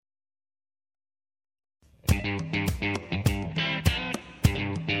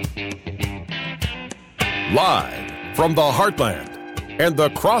Live from the heartland and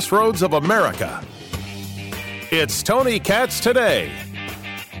the crossroads of America, it's Tony Katz Today.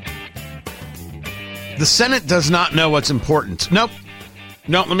 The Senate does not know what's important. Nope.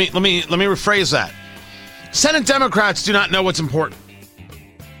 No, let me rephrase that. Senate Democrats do not know what's important.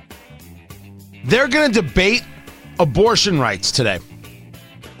 They're going to debate abortion rights today.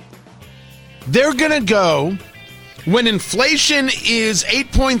 They're going to go when inflation is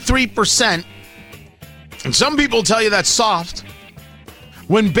 8.3%, and some people tell you that's soft,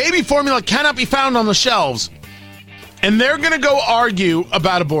 when baby formula cannot be found on the shelves, and they're going to go argue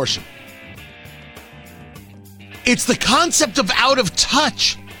about abortion. It's the concept of out of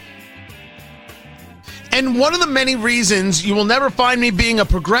touch. And one of the many reasons you will never find me being a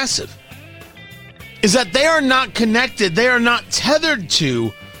progressive is that they are not connected. They are not tethered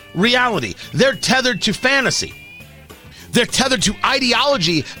to reality. They're tethered to fantasy. They're tethered to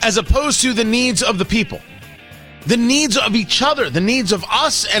ideology as opposed to the needs of the people, the needs of each other, the needs of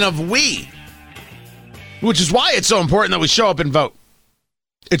us and of we, which is why it's so important that we show up and vote.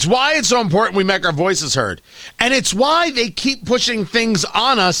 It's why it's so important we make our voices heard. And it's why they keep pushing things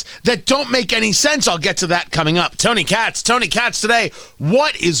on us that don't make any sense. I'll get to that coming up. Tony Katz Today.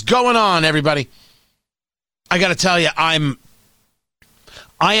 What is going on, everybody? I got to tell you, I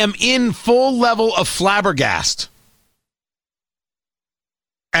am in full level of flabbergast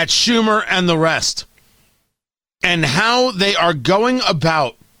at Schumer and the rest and how they are going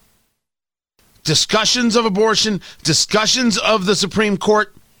about discussions of abortion, discussions of the Supreme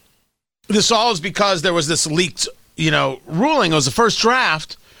Court. This all is because there was this leaked, ruling. It was the first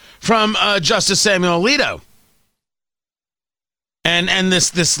draft from Justice Samuel Alito. And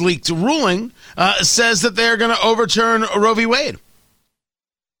this leaked ruling says that they're going to overturn Roe v. Wade.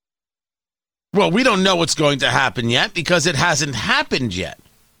 Well, we don't know what's going to happen yet because it hasn't happened yet.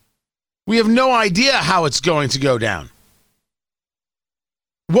 We have no idea how it's going to go down.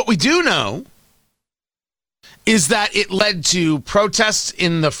 What we do know is that it led to protests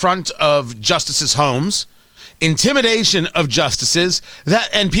in the front of justices' homes, intimidation of justices,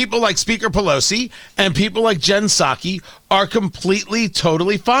 and people like Speaker Pelosi and people like Jen Psaki are completely,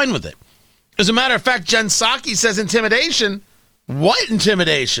 totally fine with it. As a matter of fact, Jen Psaki says intimidation. What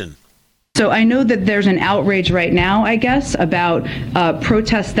intimidation? So I know that there's an outrage right now, I guess, about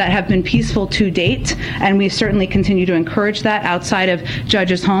protests that have been peaceful to date, and we certainly continue to encourage that outside of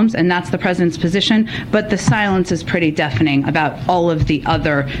judges' homes, and that's the president's position. But the silence is pretty deafening about all of the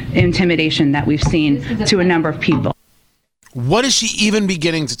other intimidation that we've seen to a number of people. What is she even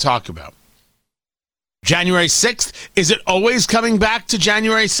beginning to talk about? January 6th? Is it always coming back to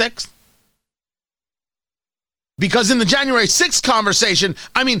January 6th? Because in the January 6th conversation,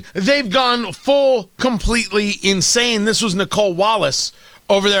 they've gone completely insane. This was Nicole Wallace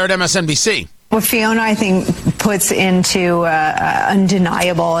over there at MSNBC. What Fiona, I think, puts into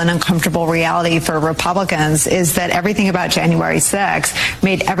undeniable and uncomfortable reality for Republicans is that everything about January 6th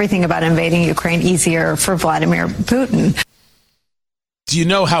made everything about invading Ukraine easier for Vladimir Putin. Do you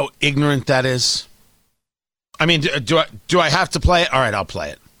know how ignorant that is? Do I have to play it? All right, I'll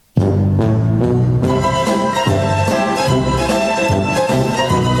play it.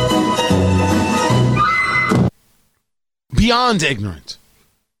 Beyond ignorant.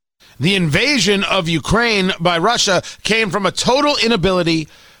 The invasion of Ukraine by Russia came from a total inability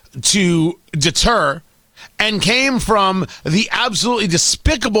to deter and came from the absolutely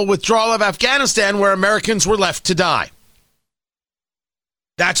despicable withdrawal of Afghanistan where Americans were left to die.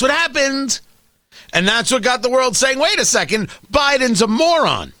 That's what happened. And that's what got the world saying, wait a second, Biden's a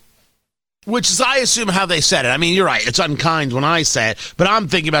moron. Which is, I assume, how they said it. You're right. It's unkind when I say it, but I'm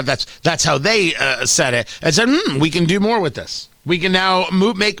thinking about that's how they said it. And said, we can do more with this. We can now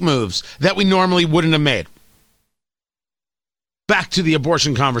make moves that we normally wouldn't have made. Back to the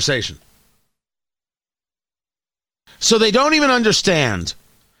abortion conversation. So they don't even understand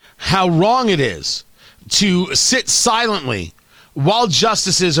how wrong it is to sit silently while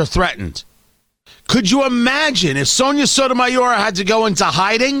justices are threatened. Could you imagine if Sonia Sotomayor had to go into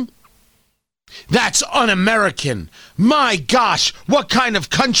hiding? That's un-American. My gosh, what kind of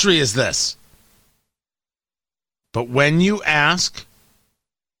country is this? But when you ask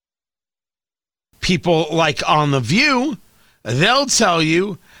people like On The View, they'll tell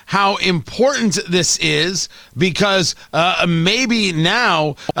you how important this is because maybe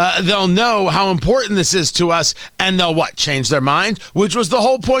now they'll know how important this is to us and they'll change their mind, which was the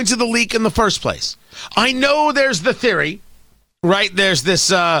whole point of the leak in the first place. I know there's the theory, right? There's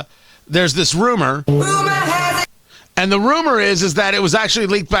this rumor, And the rumor is that it was actually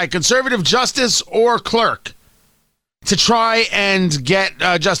leaked by a conservative justice or clerk to try and get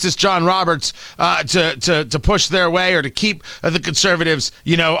Justice John Roberts to push their way or to keep the conservatives,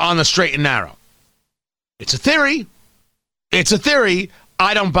 on the straight and narrow. It's a theory. It's a theory.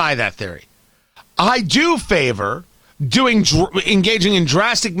 I don't buy that theory. I do favor engaging in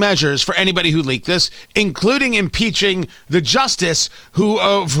drastic measures for anybody who leaked this, including impeaching the justice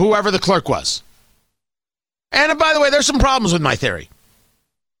of whoever the clerk was. And by the way, there's some problems with my theory.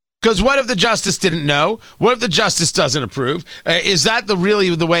 Because what if the justice didn't know? What if the justice doesn't approve? Is that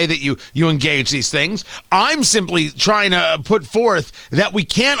really the way that you engage these things? I'm simply trying to put forth that we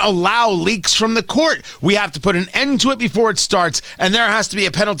can't allow leaks from the court. We have to put an end to it before it starts, and there has to be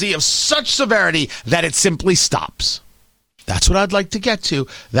a penalty of such severity that it simply stops. That's what I'd like to get to.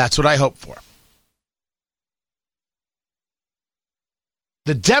 That's what I hope for.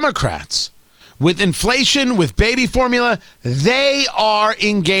 The Democrats, with inflation, with baby formula, they are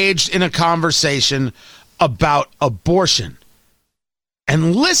engaged in a conversation about abortion.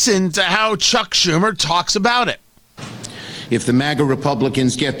 And listen to how Chuck Schumer talks about it. If the MAGA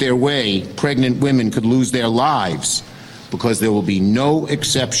Republicans get their way, pregnant women could lose their lives because there will be no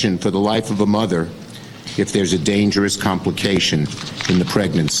exception for the life of a mother if there's a dangerous complication in the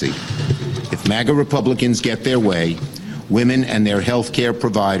pregnancy. If MAGA Republicans get their way, women and their health care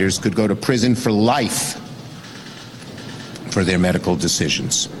providers could go to prison for life for their medical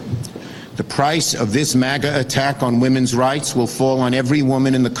decisions. The price of this MAGA attack on women's rights will fall on every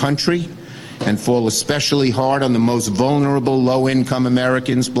woman in the country and fall especially hard on the most vulnerable low-income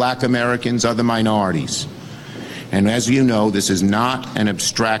Americans, Black Americans, other minorities. And as you know, this is not an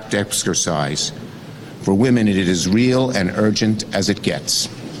abstract exercise. For women, it is real and urgent as it gets.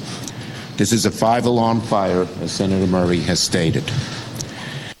 This is a 5-alarm fire, as Senator Murray has stated.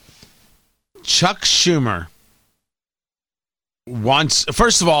 Chuck Schumer wants,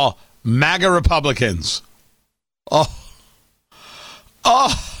 first of all, MAGA Republicans.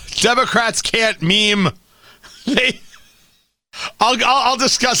 Democrats can't meme. I'll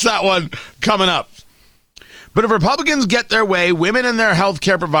discuss that one coming up. But if Republicans get their way, women and their health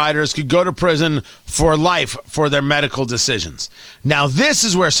care providers could go to prison for life for their medical decisions. Now, this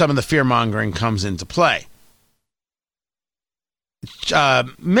is where some of the fear-mongering comes into play.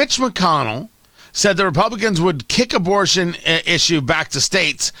 Mitch McConnell said the Republicans would kick abortion issue back to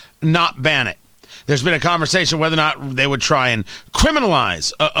states, not ban it. There's been a conversation whether or not they would try and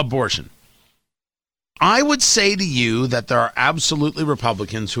criminalize abortion. I would say to you that there are absolutely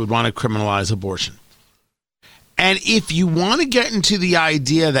Republicans who would want to criminalize abortion. And if you want to get into the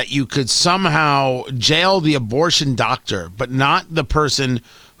idea that you could somehow jail the abortion doctor, but not the person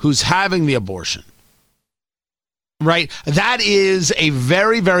who's having the abortion, right? That is a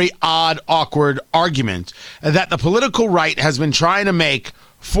very, very odd, awkward argument that the political right has been trying to make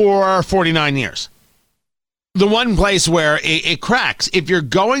for 49 years. The one place where it cracks, if you're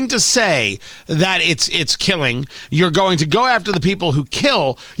going to say that it's killing, you're going to go after the people who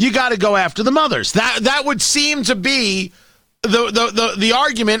kill, you got to go after the mothers. That would seem to be the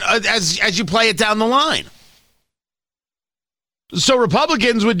argument as you play it down the line. So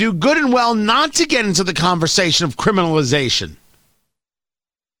Republicans would do good and well not to get into the conversation of criminalization,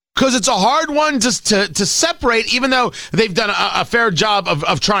 because it's a hard one to separate, even though they've done a fair job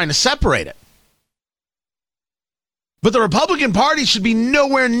of trying to separate it. But the Republican Party should be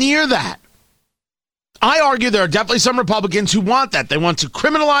nowhere near that. I argue there are definitely some Republicans who want that. They want to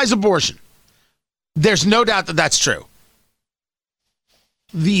criminalize abortion. There's no doubt that that's true.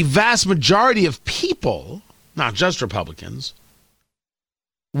 The vast majority of people, not just Republicans,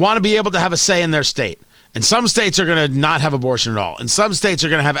 want to be able to have a say in their state. And some states are going to not have abortion at all. And some states are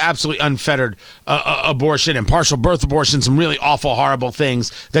going to have absolutely unfettered abortion and partial birth abortion, some really awful, horrible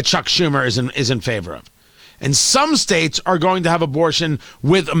things that Chuck Schumer is in favor of. And some states are going to have abortion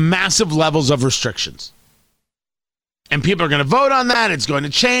with massive levels of restrictions. And people are going to vote on that. It's going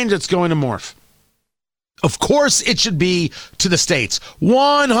to change. It's going to morph. Of course, it should be to the states.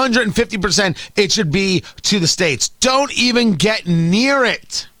 150% it should be to the states. Don't even get near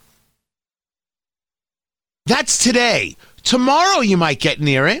it. That's today. Tomorrow you might get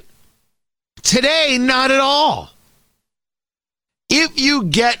near it. Today, not at all. If you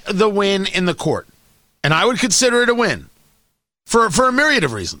get the win in the court, and I would consider it a win for a myriad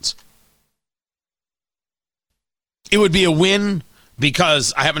of reasons. It would be a win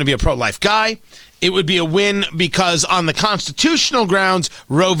because I happen to be a pro-life guy. It would be a win because on the constitutional grounds,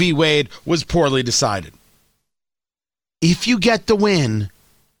 Roe v. Wade was poorly decided. If you get the win,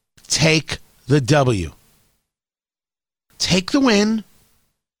 take the W. Take the win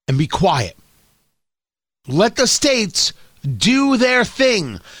and be quiet. Let the states do their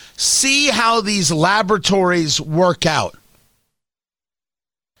thing. See how these laboratories work out.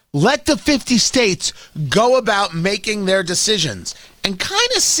 Let the 50 states go about making their decisions and kind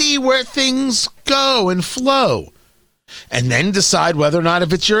of see where things go and flow. And then decide whether or not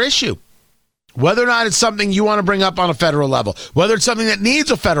if it's your issue. Whether or not it's something you want to bring up on a federal level. Whether it's something that needs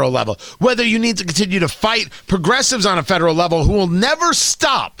a federal level. Whether you need to continue to fight progressives on a federal level who will never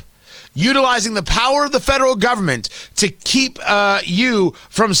stop utilizing the power of the federal government to keep you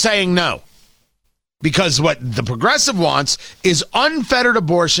from saying no. Because what the progressive wants is unfettered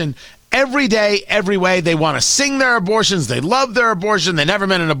abortion every day, every way. They want to sing their abortions. They love their abortion. They never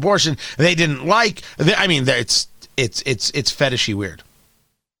meant an abortion they didn't like. It's fetishy weird.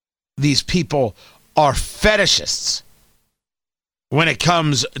 These people are fetishists when it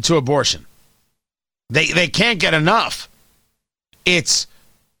comes to abortion. They can't get enough. It's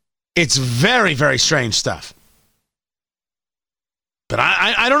very, very strange stuff. But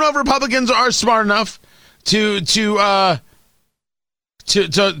I don't know if Republicans are smart enough to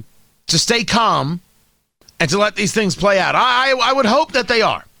stay calm and to let these things play out. I would hope that they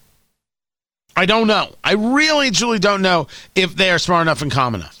are. I don't know. I really, truly don't know if they are smart enough and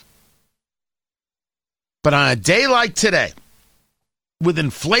calm enough. But on a day like today, with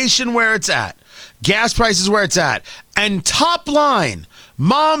inflation where it's at, gas prices where it's at, and top line,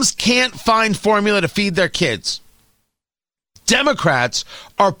 moms can't find formula to feed their kids. Democrats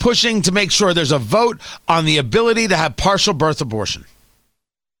are pushing to make sure there's a vote on the ability to have partial birth abortion.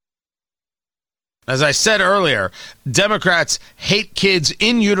 As I said earlier, Democrats hate kids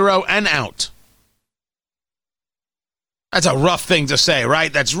in utero and out. That's a rough thing to say,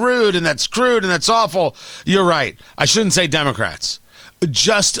 right? That's rude and that's crude and that's awful. You're right. I shouldn't say Democrats,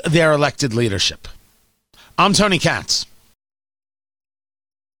 just their elected leadership. I'm Tony Katz.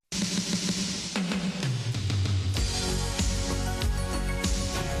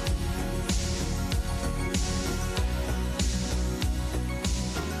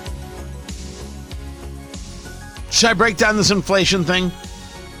 Should I break down this inflation thing?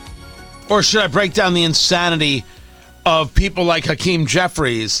 Or should I break down the insanity of people like Hakeem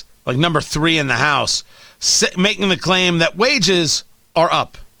Jeffries, like number 3 in the House, making the claim that wages are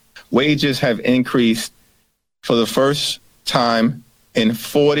up? Wages have increased for the first time in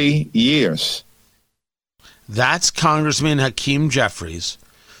 40 years. That's Congressman Hakeem Jeffries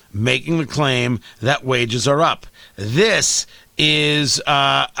making the claim that wages are up. This is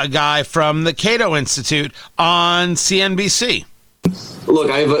a guy from the Cato Institute on CNBC.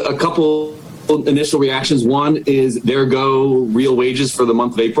 Look, I have a couple initial reactions. One is there go real wages for the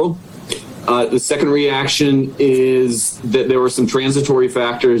month of April. The second reaction is that there were some transitory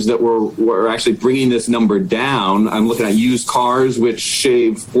factors that were actually bringing this number down. I'm looking at used cars, which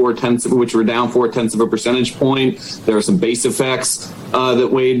were down 0.4 of a percentage point. There are some base effects that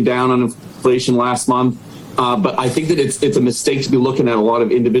weighed down on inflation last month. But I think that it's a mistake to be looking at a lot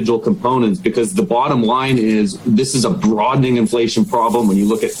of individual components, because the bottom line is this is a broadening inflation problem. When you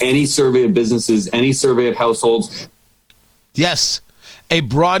look at any survey of businesses, any survey of households. Yes, a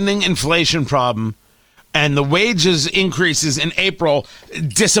broadening inflation problem, and the wages increases in April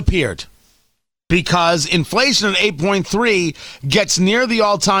disappeared because inflation at 8.3 gets near the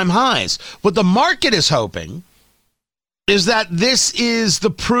all-time highs. What the market is hoping is that this is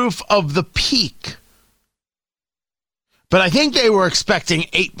the proof of the peak. But I think they were expecting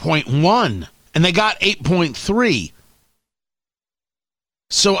 8.1, and they got 8.3.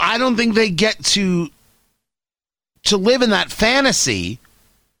 So I don't think they get to live in that fantasy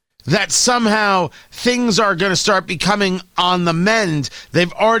that somehow things are going to start becoming on the mend.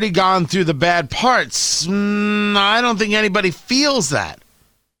 They've already gone through the bad parts. I don't think anybody feels that.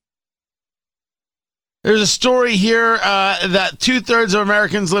 There's a story here that 2/3 of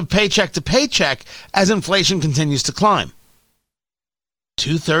Americans live paycheck to paycheck as inflation continues to climb.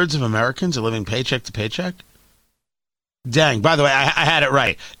 2/3 of Americans are living paycheck to paycheck? Dang. By the way, I had it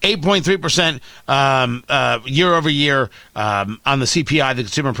right. 8.3% year over year on the CPI, the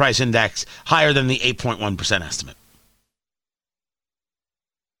Consumer Price Index, higher than the 8.1% estimate.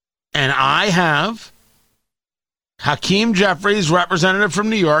 And I have Hakeem Jeffries, representative from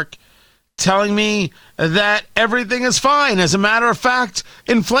New York, telling me that everything is fine. As a matter of fact,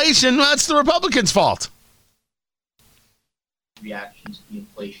 inflation, that's the Republicans' fault. Reaction to the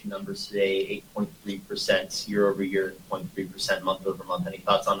inflation numbers today, 8.3% year over year, 0.3% month over month. Any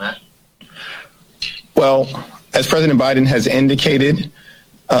thoughts on that? Well, as President Biden has indicated,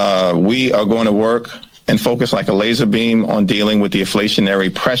 we are going to work and focus like a laser beam on dealing with the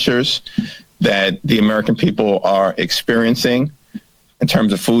inflationary pressures that the American people are experiencing in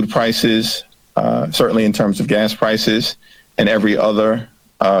terms of food prices, certainly in terms of gas prices and every other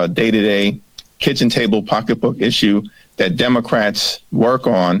day-to-day kitchen table pocketbook issue that Democrats work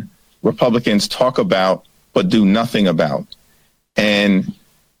on, Republicans talk about, but do nothing about. And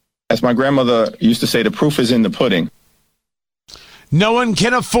as my grandmother used to say, the proof is in the pudding. No one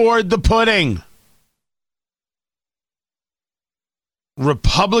can afford the pudding.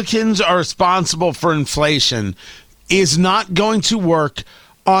 Republicans are responsible for inflation is not going to work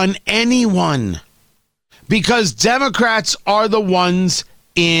on anyone because Democrats are the ones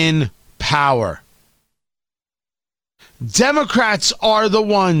in power. Democrats are the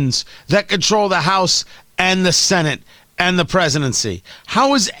ones that control the House and the Senate and the presidency.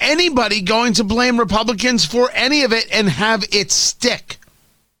 How is anybody going to blame Republicans for any of it and have it stick?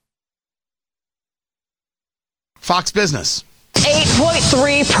 Fox Business.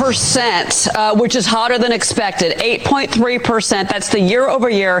 8.3%, which is hotter than expected. 8.3%. That's the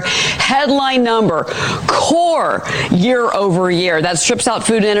year-over-year headline number. Core year-over-year. That strips out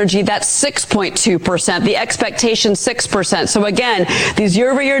food and energy. That's 6.2%. The expectation, 6%. So again, these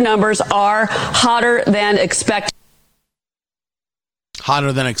year-over-year numbers are hotter than expected.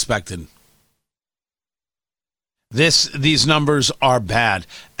 Hotter than expected. These numbers are bad,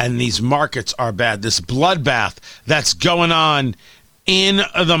 and these markets are bad. This bloodbath that's going on in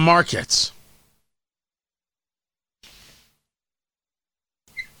the markets.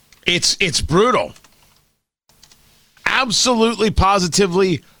 It's brutal. Absolutely,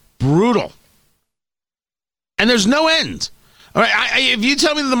 positively brutal. And there's no end. All right, if you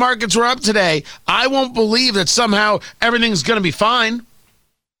tell me that the markets were up today, I won't believe that somehow everything's going to be fine.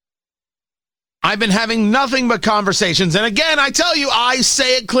 I've been having nothing but conversations. And again, I tell you, I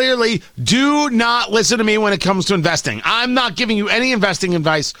say it clearly, do not listen to me when it comes to investing. I'm not giving you any investing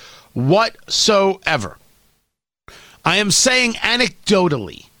advice whatsoever. I am saying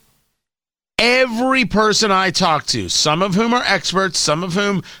anecdotally, every person I talk to, some of whom are experts, some of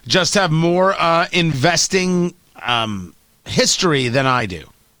whom just have more investing history than I do.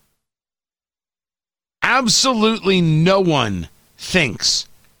 Absolutely no one thinks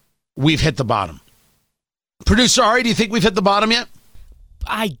we've hit the bottom. Producer Ari, do you think we've hit the bottom yet?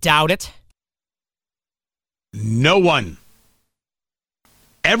 I doubt it. No one.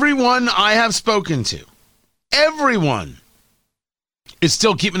 Everyone I have spoken to, everyone is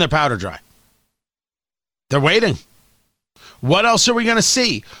still keeping their powder dry. They're waiting. What else are we going to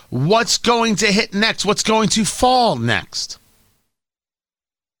see? What's going to hit next? What's going to fall next?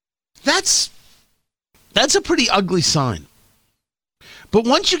 That's a pretty ugly sign. But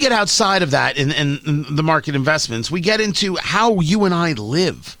once you get outside of that in the market investments, we get into how you and I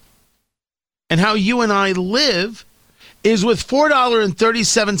live. And how you and I live is with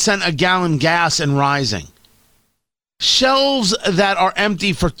 $4.37 a gallon gas and rising. Shelves that are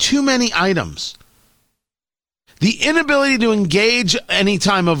empty for too many items. The inability to engage any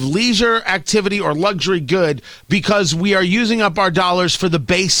time of leisure, activity, or luxury good because we are using up our dollars for the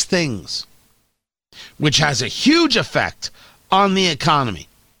base things, which has a huge effect on the economy.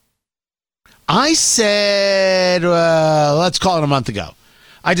 I said, let's call it a month ago,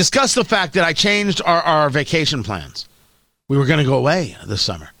 I discussed the fact that I changed our vacation plans. We were going to go away this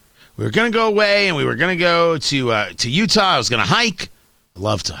summer. We were going to go away, and we were going to go to Utah. I was going to hike. I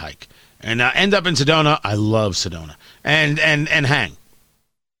love to hike. And end up in Sedona. I love Sedona. And hang.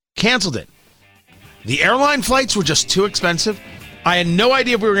 Canceled it. The airline flights were just too expensive. I had no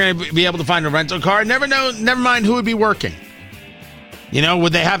idea if we were going to be able to find a rental car. Never mind who would be working. You know,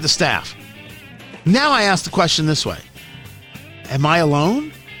 would they have the staff? Now I ask the question this way. Am I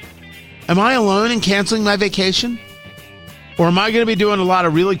alone? Am I alone in canceling my vacation? Or am I going to be doing a lot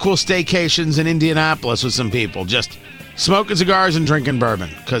of really cool staycations in Indianapolis with some people, just smoking cigars and drinking bourbon?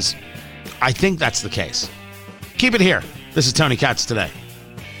 Because I think that's the case. Keep it here. This is Tony Katz Today.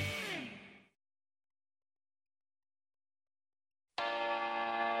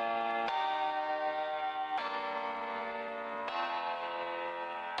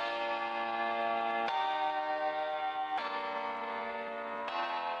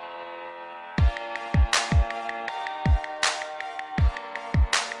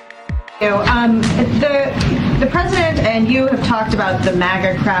 The president and you have talked about the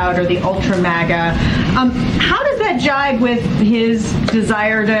MAGA crowd or the ultra MAGA. How does that jibe with his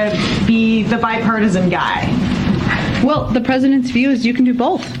desire to be the bipartisan guy? Well, the president's view is you can do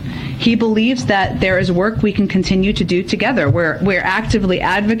both. he believes that there is work we can continue to do together. We're actively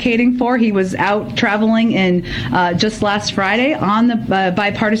advocating for. He was out traveling in just last Friday on the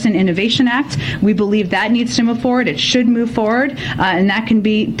Bipartisan Innovation Act. We believe that needs to move forward. It should move forward, and that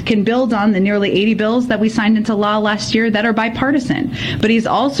can build on the nearly 80 bills that we signed into law last year that are bipartisan. But he's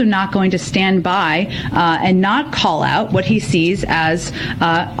also not going to stand by and not call out what he sees as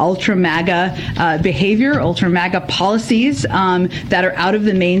ultra MAGA behavior, ultra MAGA policies that are out of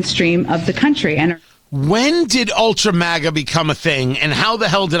the mainstream of the country. And when did ultra MAGA become a thing, and how the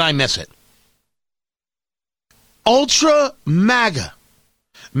hell did I miss it? Ultra MAGA.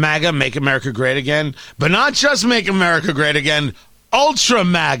 MAGA, Make America Great Again, but not just Make America Great Again, Ultra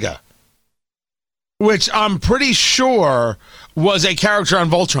MAGA, which I'm pretty sure was a character on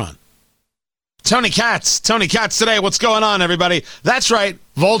Voltron. Tony Katz today. What's going on, everybody? That's right,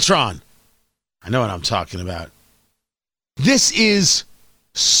 Voltron. I know what I'm talking about. This is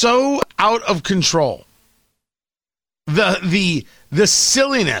so out of control. The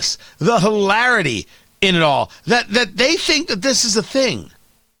silliness, the hilarity in it all, that they think that this is a thing.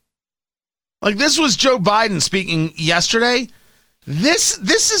 Like, this was Joe Biden speaking yesterday. This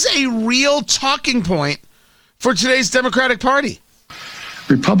is a real talking point for today's Democratic Party.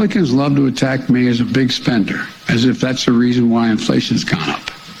 Republicans love to attack me as a big spender, as if that's the reason why inflation's gone up.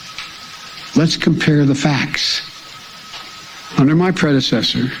 Let's compare the facts. Under my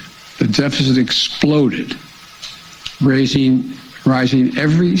predecessor, the deficit exploded, rising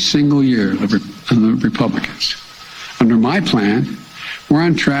every single year of the Republicans. Under my plan, we're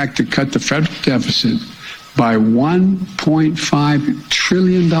on track to cut the federal deficit by $1.5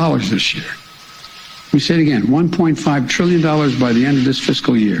 trillion this year. Let me say it again, $1.5 trillion by the end of this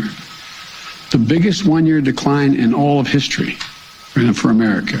fiscal year. The biggest one-year decline in all of history for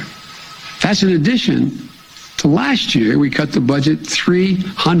America. That's in addition to last year, we cut the budget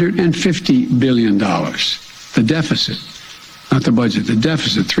 $350 billion. The deficit, not the budget, the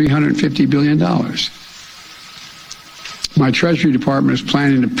deficit, $350 billion. My Treasury Department is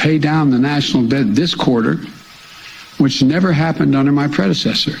planning to pay down the national debt this quarter, which never happened under my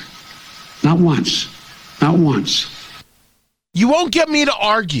predecessor. Not once. Not once. You won't get me to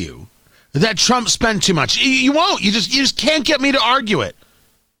argue that Trump spent too much. You won't. You just can't get me to argue it.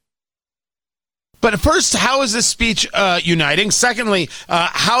 But first, how is this speech uniting? Secondly,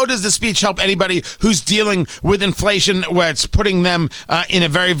 how does the speech help anybody who's dealing with inflation where it's putting them in a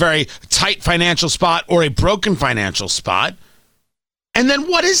very, very tight financial spot or a broken financial spot? And then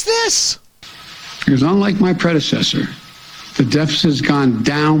what is this? Because unlike my predecessor, the deficit has gone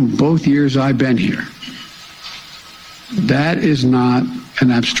down both years I've been here. That is not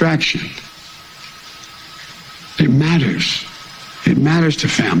an abstraction. It matters. It matters to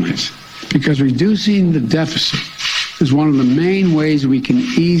families. Because reducing the deficit is one of the main ways we can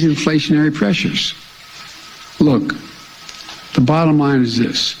ease inflationary pressures. Look, the bottom line is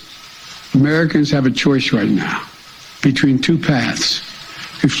this. Americans have a choice right now between two paths,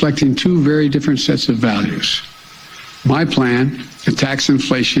 reflecting two very different sets of values. My plan attacks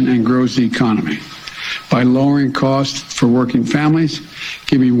inflation and grows the economy by lowering costs for working families,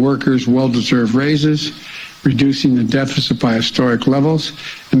 giving workers well-deserved raises, reducing the deficit by historic levels,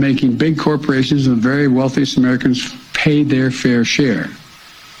 and making big corporations and the very wealthiest Americans pay their fair share.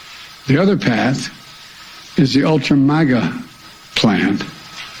 The other path is the Ultra MAGA plan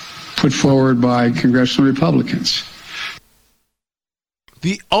put forward by congressional Republicans.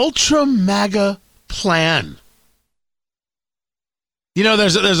 The Ultra MAGA plan. You know,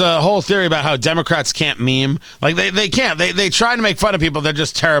 there's a whole theory about how Democrats can't meme. Like, they can't. They try to make fun of people. They're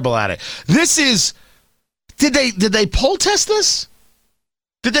just terrible at it. This is... Did they poll test this?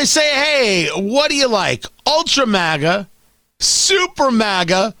 Did they say, hey, what do you like? Ultra MAGA, Super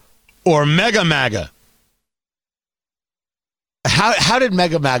MAGA, or Mega MAGA? How did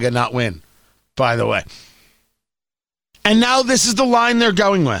Mega MAGA not win, by the way? And now this is the line they're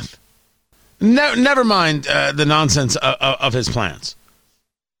going with. Never mind the nonsense of his plans.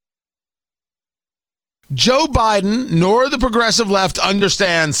 Joe Biden nor the progressive left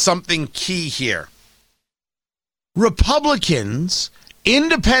understands something key here. Republicans,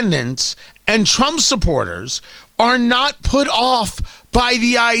 independents, and Trump supporters are not put off by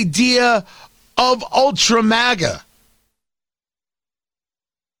the idea of Ultra MAGA.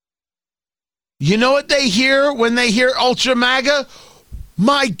 You know what they hear when they hear Ultra MAGA?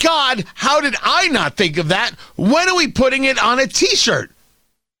 My God, how did I not think of that? When are we putting it on a t-shirt?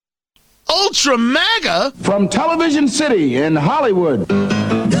 Ultra MAGA? From Television City in Hollywood.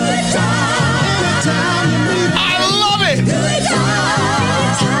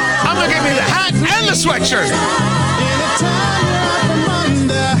 I'm going to give you the hat and the sweatshirt.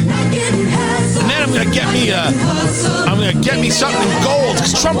 gonna get me something in gold,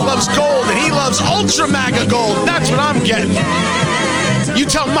 because Trump loves gold and he loves ultra MAGA gold. That's what I'm getting. You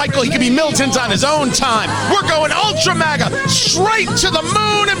tell Michael he can be militant on his own time. We're going ultra MAGA straight to the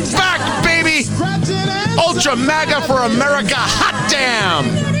moon and back, baby. Ultra MAGA for America. Hot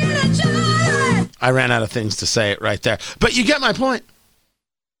damn. I ran out of things to say it right there. But you get my point.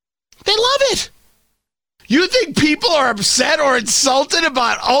 They love it. You think people are upset or insulted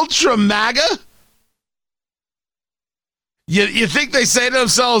about ultra MAGA? You think they say to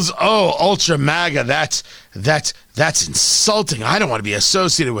themselves, "Oh, ultra MAGA, that's insulting. I don't want to be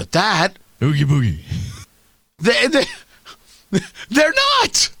associated with that." Oogie boogie. They're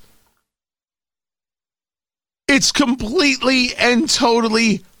not. It's completely and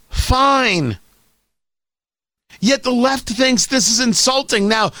totally fine. Yet the left thinks this is insulting.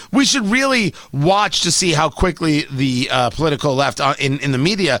 Now, we should really watch to see how quickly the political left in the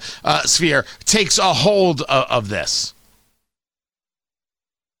media sphere takes a hold of this.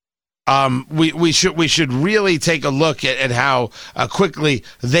 We should really take a look at how quickly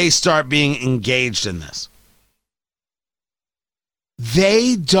they start being engaged in this.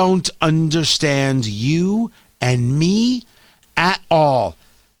 They don't understand you and me at all.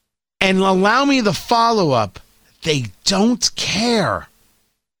 And allow me the follow-up. They don't care.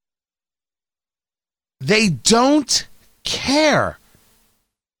 They don't care.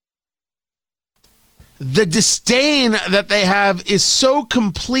 The disdain that they have is so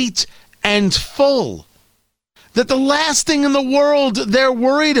complete and full that the last thing in the world they're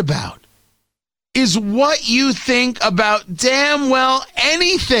worried about is what you think about damn well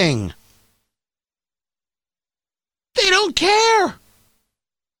anything. They don't care.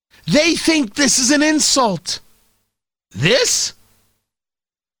 They think this is an insult. This?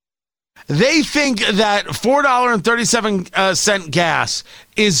 They think that $4.37 gas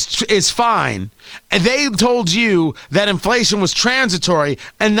is fine. And they told you that inflation was transitory,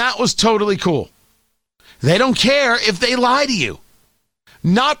 and that was totally cool. They don't care if they lie to you.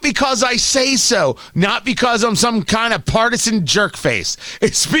 Not because I say so. Not because I'm some kind of partisan jerkface.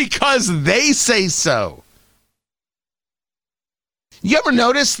 It's because they say so. You ever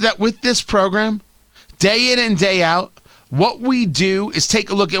notice that with this program, day in and day out, what we do is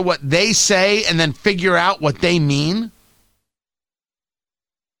take a look at what they say and then figure out what they mean?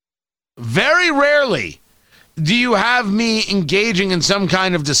 Very rarely do you have me engaging in some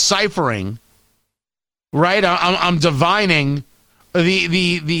kind of deciphering, right? I'm divining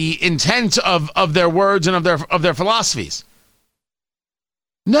the intent of their words and of their philosophies.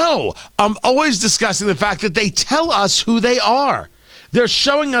 No, I'm always discussing the fact that they tell us who they are. They're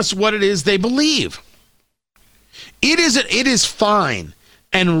showing us what it is they believe. It is fine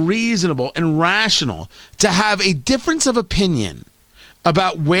and reasonable and rational to have a difference of opinion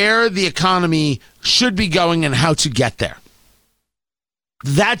about where the economy should be going and how to get there.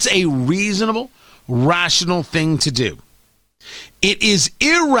 That's a reasonable, rational thing to do. It is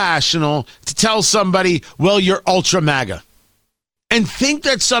irrational to tell somebody, well, you're ultra MAGA, and think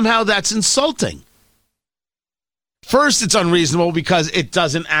that somehow that's insulting. First, it's unreasonable because it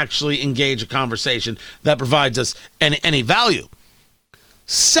doesn't actually engage a conversation that provides us any value.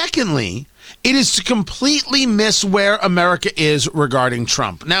 Secondly, it is to completely miss where America is regarding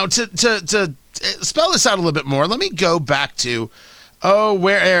Trump. Now, to spell this out a little bit more, let me go back to,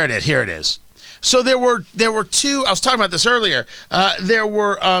 here it is. So there were two, I was talking about this earlier, there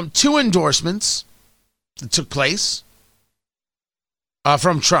were two endorsements that took place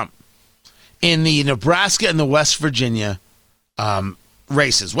from Trump in the Nebraska and the West Virginia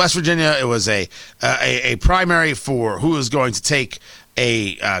races. West Virginia, it was a primary for who was going to take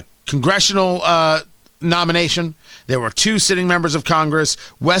a congressional nomination. There were two sitting members of Congress.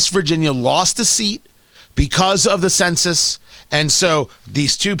 West Virginia lost a seat because of the census, and so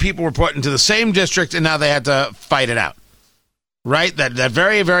these two people were put into the same district, and now they had to fight it out. Right? That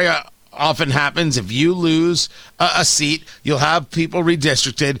very, very often happens. If you lose a seat, you'll have people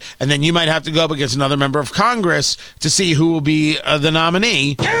redistricted, and then you might have to go up against another member of Congress to see who will be the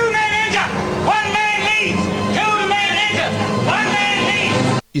nominee. 2 men enter, 1 man leaves. 2 men enter, 1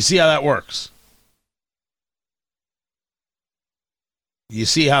 man leaves. You see how that works? You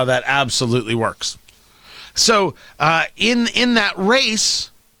see how that absolutely works. So in that race,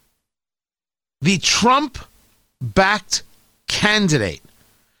 the Trump-backed candidate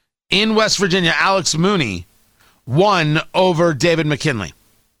in West Virginia, Alex Mooney, won over David McKinley.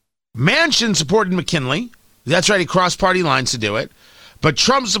 Manchin supported McKinley. That's right, he crossed party lines to do it. But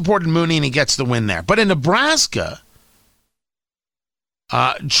Trump supported Mooney, and he gets the win there. But in Nebraska,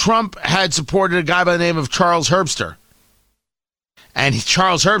 Trump had supported a guy by the name of Charles Herbster. And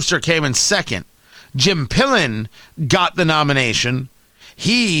Charles Herbster came in second. Jim Pillen got the nomination.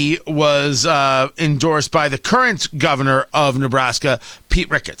 He was endorsed by the current governor of Nebraska, Pete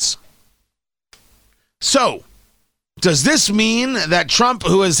Ricketts. So, does this mean that Trump,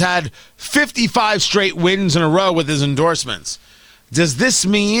 who has had 55 straight wins in a row with his endorsements, does this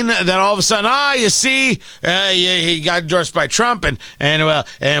mean that all of a sudden, you see, he got endorsed by Trump and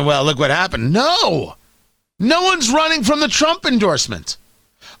look what happened? No one's running from the Trump endorsement.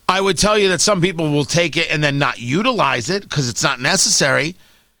 I would tell you that some people will take it and then not utilize it because it's not necessary.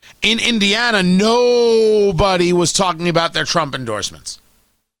 In Indiana, nobody was talking about their Trump endorsements.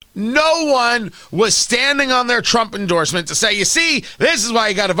 No one was standing on their Trump endorsement to say, you see, this is why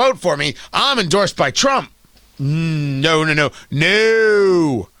you got to vote for me. I'm endorsed by Trump. No.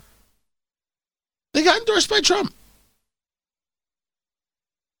 They got endorsed by Trump.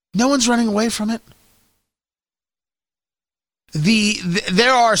 No one's running away from it.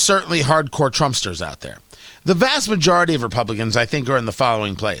 There are certainly hardcore Trumpsters out there. The vast majority of Republicans, I think, are in the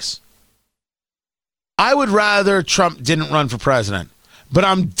following place. I would rather Trump didn't run for president, but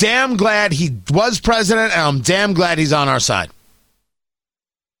I'm damn glad he was president, and I'm damn glad he's on our side.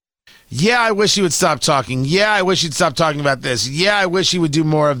 Yeah, I wish he would stop talking. Yeah, I wish he'd stop talking about this. Yeah, I wish he would do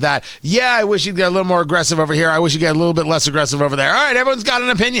more of that. Yeah, I wish he'd get a little more aggressive over here. I wish he'd get a little bit less aggressive over there. All right, everyone's got an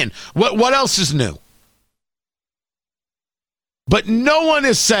opinion. What else is new? But no one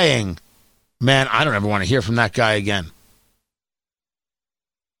is saying, man, I don't ever want to hear from that guy again.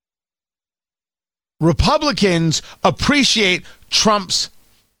 Republicans appreciate Trump's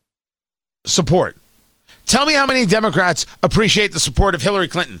support. Tell me how many Democrats appreciate the support of Hillary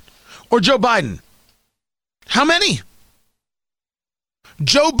Clinton or Joe Biden. How many?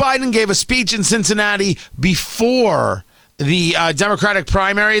 Joe Biden gave a speech in Cincinnati before the Democratic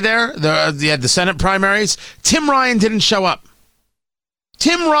primary there, the Senate primaries. Tim Ryan didn't show up.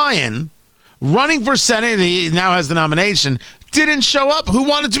 Tim Ryan, running for Senate, he now has the nomination, didn't show up. Who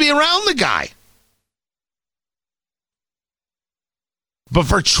wanted to be around the guy? But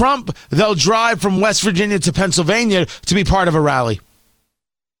for Trump, they'll drive from West Virginia to Pennsylvania to be part of a rally.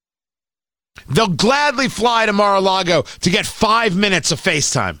 They'll gladly fly to Mar-a-Lago to get 5 minutes of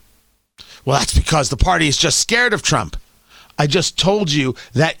FaceTime. Well, that's because the party is just scared of Trump. I just told you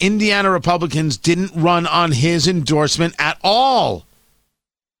that Indiana Republicans didn't run on his endorsement at all.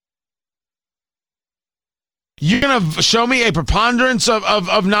 You're going to show me a preponderance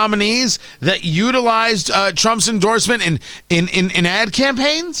of nominees that utilized Trump's endorsement in ad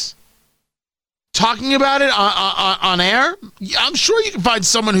campaigns? Talking about it on air? I'm sure you can find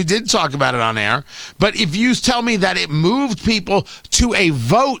someone who did talk about it on air. But if you tell me that it moved people to a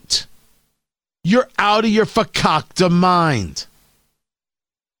vote, you're out of your fakakta mind.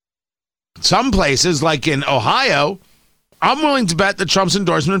 Some places, like in Ohio, I'm willing to bet that Trump's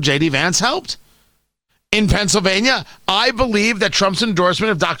endorsement of J.D. Vance helped. In Pennsylvania, I believe that Trump's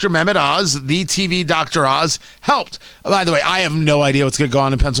endorsement of Dr. Mehmet Oz, the TV Dr. Oz, helped. By the way, I have no idea what's going to go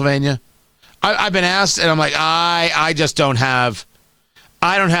on in Pennsylvania. I've been asked, and I'm like, I just don't have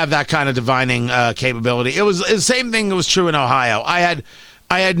that kind of divining capability. It was the same thing that was true in Ohio. I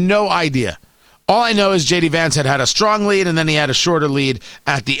had no idea. All I know is J.D. Vance had a strong lead, and then he had a shorter lead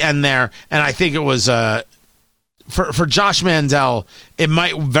at the end there, and I think it was for Josh Mandel, it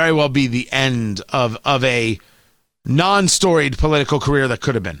might very well be the end of a non-storied political career that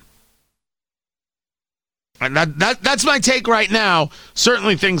could have been. And that's my take right now.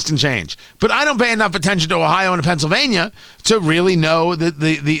 Certainly things can change. But I don't pay enough attention to Ohio and Pennsylvania to really know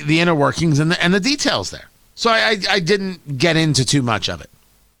the inner workings and the details there. So I didn't get into too much of it.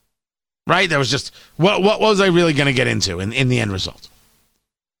 Right? There was just, what was I really going to get into in the end result?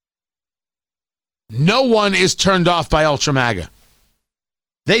 No one is turned off by Ultra MAGA.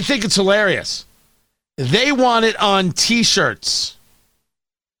 They think it's hilarious. They want it on T-shirts.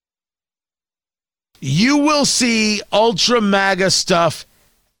 You will see Ultra MAGA stuff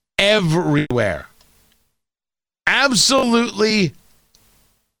everywhere. Absolutely,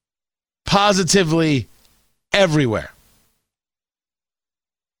 positively everywhere.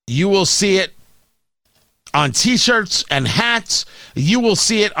 You will see it on T-shirts and hats. You will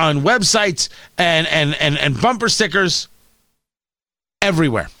see it on websites and bumper stickers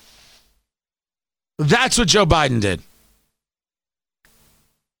everywhere. That's what Joe Biden did.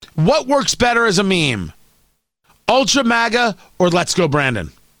 What works better as a meme? Ultra MAGA or Let's Go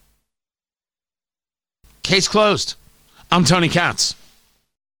Brandon? Case closed. I'm Tony Katz.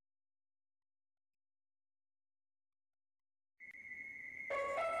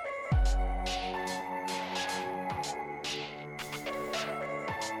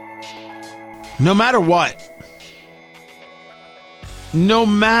 No matter what, no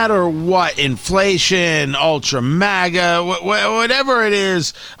matter what, inflation, ultra MAGA, whatever it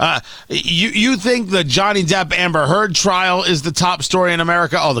is, you think the Johnny Depp Amber Heard trial is the top story in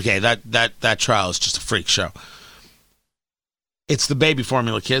America? Oh, okay, that trial is just a freak show. It's the baby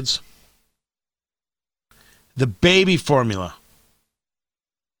formula, kids. The baby formula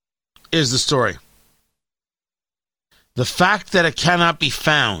is the story. The fact that it cannot be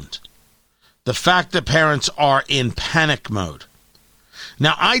found. The fact that parents are in panic mode.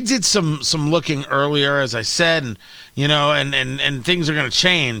 Now, I did some looking earlier, as I said, and and things are going to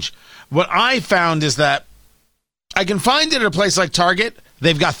change. What I found is that I can find it at a place like Target.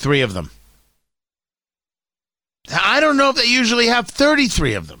 They've got 3 of them. I don't know if they usually have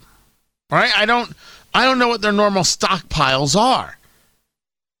 33 of them. Right? I don't know what their normal stockpiles are.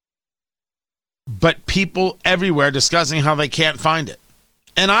 But people everywhere discussing how they can't find it.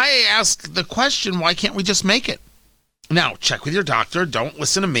 And I ask the question, why can't we just make it? Now, check with your doctor. Don't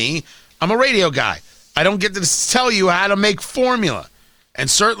listen to me. I'm a radio guy. I don't get to tell you how to make formula. And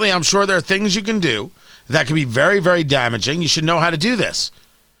certainly, I'm sure there are things you can do that can be very, very damaging. You should know how to do this.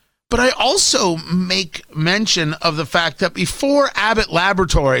 But I also make mention of the fact that before Abbott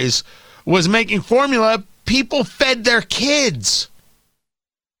Laboratories was making formula, people fed their kids.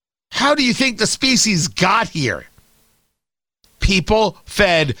 How do you think the species got here? People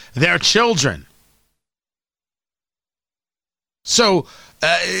fed their children. So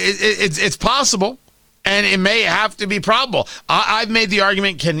it's possible, and it may have to be probable. I've made the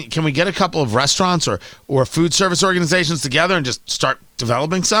argument, can we get a couple of restaurants or food service organizations together and just start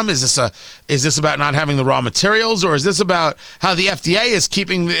developing some? Is this about not having the raw materials, or is this about how the FDA is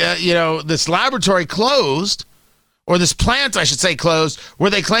keeping this laboratory closed, or this plant, I should say, closed, where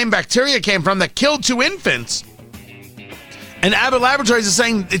they claim bacteria came from that killed 2 infants? And Abbott Laboratories is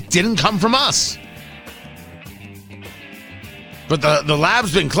saying it didn't come from us. But the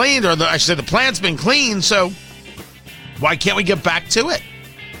lab's been cleaned, or I should say the plant's been cleaned, so why can't we get back to it?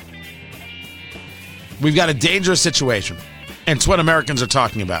 We've got a dangerous situation, and it's what Americans are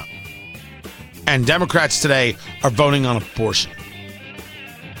talking about. And Democrats today are voting on abortion.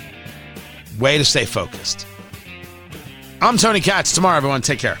 Way to stay focused. I'm Tony Katz. Tomorrow, everyone,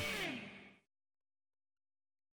 take care.